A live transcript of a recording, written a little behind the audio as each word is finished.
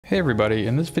Hey everybody,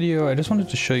 in this video I just wanted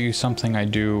to show you something I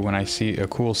do when I see a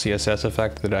cool CSS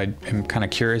effect that I am kind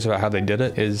of curious about how they did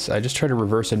it. Is I just try to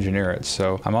reverse engineer it.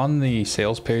 So I'm on the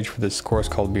sales page for this course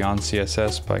called Beyond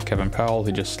CSS by Kevin Powell.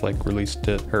 He just released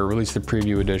the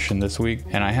preview edition this week,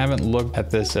 and I haven't looked at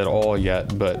this at all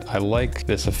yet, but I like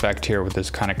this effect here with this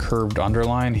kind of curved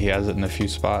underline. He has it in a few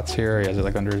spots here. He has it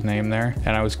like under his name there,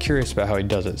 and I was curious about how he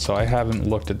does it. So I haven't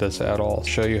looked at this at all. I'll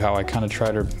show you how I kind of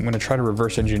I'm going to try to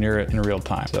reverse engineer it in real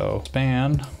time. So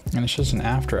span, and it's just an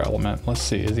after element. Let's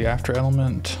see, is the after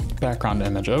element background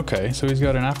image? Okay, so he's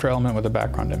got an after element with a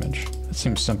background image. That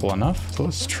seems simple enough. So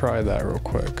let's try that real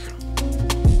quick.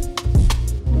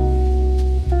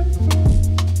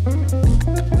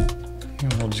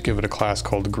 And we'll just give it a class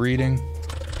called greeting.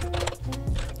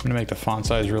 I'm gonna make the font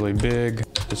size really big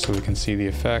just so we can see the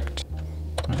effect.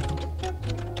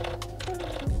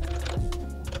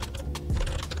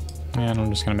 And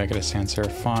I'm just gonna make it a sans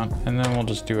serif font, and then we'll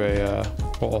just do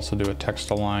we'll also do a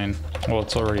text align. Well,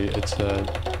 it's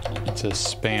a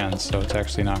span, so it's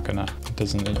actually not gonna, it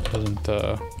doesn't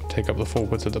take up the full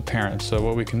width of the parent. So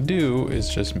what we can do is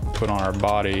just put on our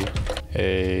body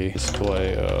a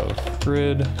display of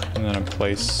grid, and then a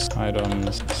place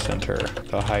items center,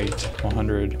 the height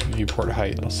 100, viewport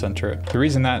height, I'll center it. The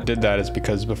reason that did that is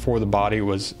because before the body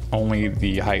was only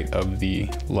the height of the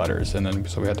letters, and then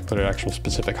so we had to put an actual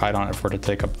specific height on it for it to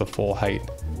take up the full height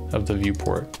of the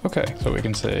viewport. Okay, so we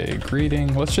can say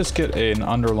greeting. Let's just get an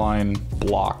underline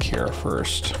block here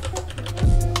first.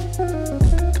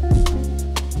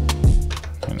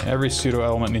 Every pseudo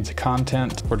element needs a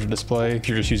content for the display. If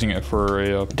you're just using it for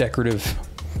a decorative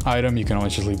item, you can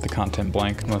always just leave the content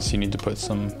blank unless you need to put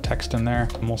some text in there.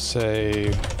 And we'll say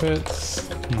width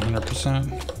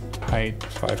 100%, height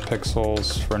 5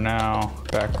 pixels for now,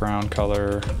 background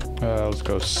color, let's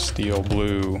go steel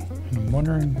blue. And I'm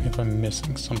wondering if I'm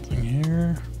missing something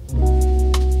here.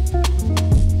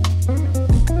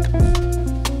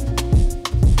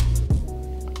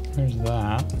 There's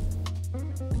that.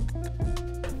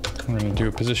 We're going to do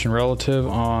a position relative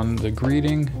on the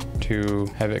greeting to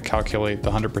have it calculate the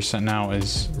 100% now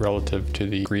is relative to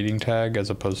the greeting tag as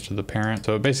opposed to the parent.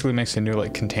 So it basically makes a new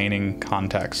containing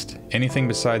context. Anything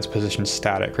besides position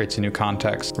static creates a new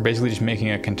context. We're basically just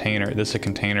making a container. This is a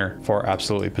container for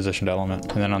absolutely positioned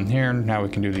element. And then on here, now we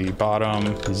can do the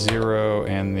bottom 0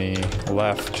 and the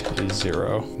left is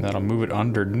 0. And then I'll move it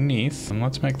underneath, and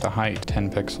let's make the height 10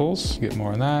 pixels. Get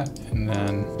more of that. And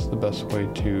then it's the best way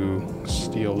to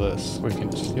steal this. We can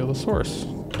just steal the source.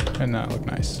 And that look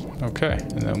nice. Okay,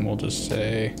 and then we'll just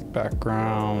say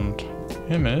background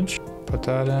image, put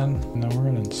that in, and then we're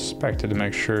gonna inspect it to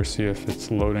make sure, see if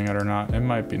it's loading it or not. It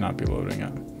might not be loading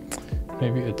it.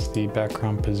 Maybe it's the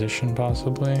background position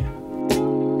possibly.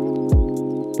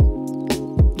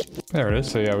 There it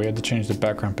is. So yeah, we had to change the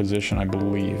background position, I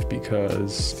believe,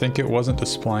 because I think it wasn't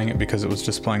displaying it because it was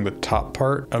displaying the top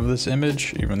part of this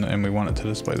image, and we wanted to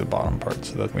display the bottom part,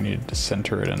 so that we needed to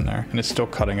center it in there. And it's still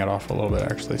cutting it off a little bit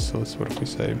actually. So let's, what if we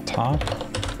say top?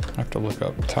 I have to look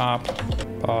up top,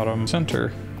 bottom,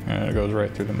 center, and it goes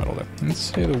right through the middle there. Let's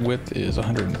say the width is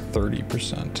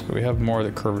 130%. So we have more of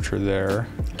the curvature there.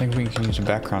 I think we can use a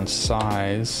background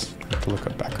size. I have to look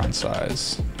up background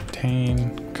size.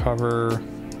 Contain, cover.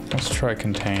 Let's try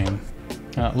contain.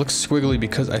 It looks squiggly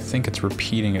because I think it's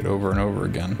repeating it over and over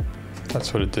again.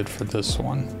 That's what it did for this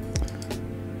one.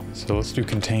 So let's do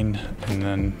contain and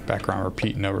then background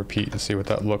repeat, no repeat, and see what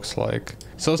that looks like.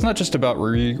 So it's not just about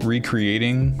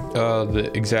recreating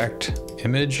the exact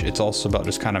image. It's also about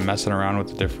just kind of messing around with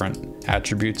the different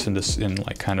attributes and just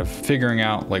kind of figuring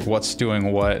out what's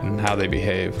doing what and how they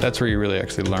behave. That's where you really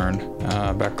actually learn.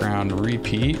 Background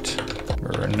repeat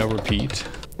or no repeat.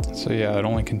 So yeah, it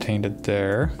only contained it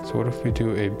there. So what if we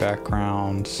do a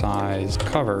background size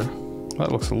cover?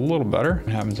 That looks a little better.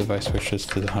 What happens if I switch this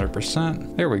to the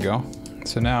 100%? There we go.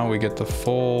 So now we get the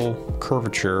full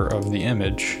curvature of the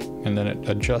image, and then it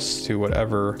adjusts to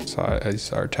whatever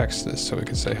size our text is. So we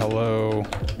can say hello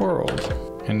world.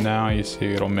 And now you see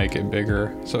it'll make it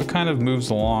bigger. So it kind of moves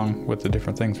along with the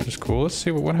different things, which is cool. Let's see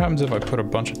what happens if I put a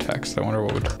bunch of text. I wonder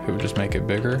it would just make it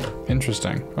bigger.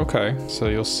 Interesting. Okay, so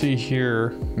you'll see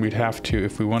here, we'd have to,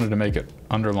 if we wanted to make it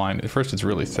underlined, at first it's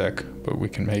really thick, but we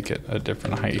can make it a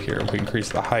different height here. If we increase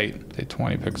the height, say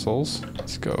 20 pixels.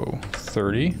 Let's go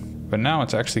 30. But now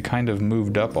it's actually kind of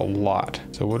moved up a lot.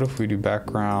 So what if we do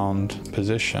background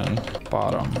position,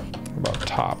 bottom, about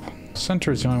top?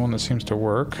 Center is the only one that seems to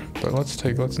work, but let's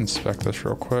inspect this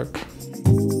real quick.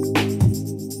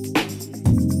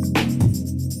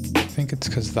 I think it's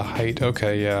because the height,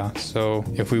 okay, yeah. So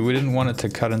if we didn't want it to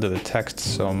cut into the text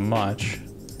so much,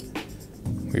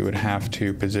 we would have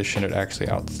to position it actually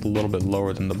out a little bit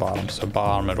lower than the bottom. So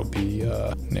bottom, it'll be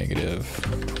negative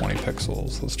 20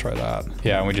 pixels. Let's try that.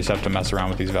 Yeah, and we just have to mess around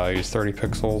with these values. 30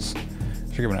 pixels.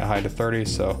 So we're giving it high to 30,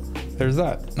 so there's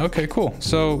that. Okay, cool.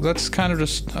 So that's kind of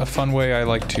just a fun way I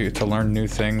like to learn new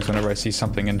things. Whenever I see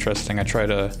something interesting, I try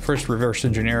to first reverse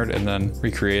engineer it and then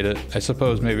recreate it. I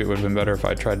suppose maybe it would have been better if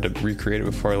I tried to recreate it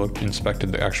before I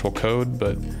inspected the actual code,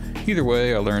 but either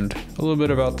way, I learned a little bit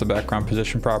about the background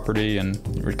position property and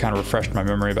it kind of refreshed my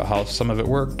memory about how some of it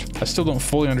worked. I still don't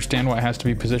fully understand why it has to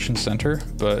be position center,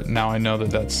 but now I know that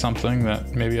that's something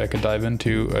that maybe I could dive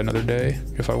into another day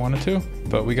if I wanted to,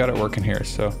 but we got it working here.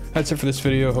 So that's it for this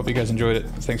video. Hope you guys enjoyed it.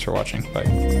 Thanks for watching.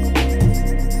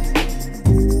 Bye.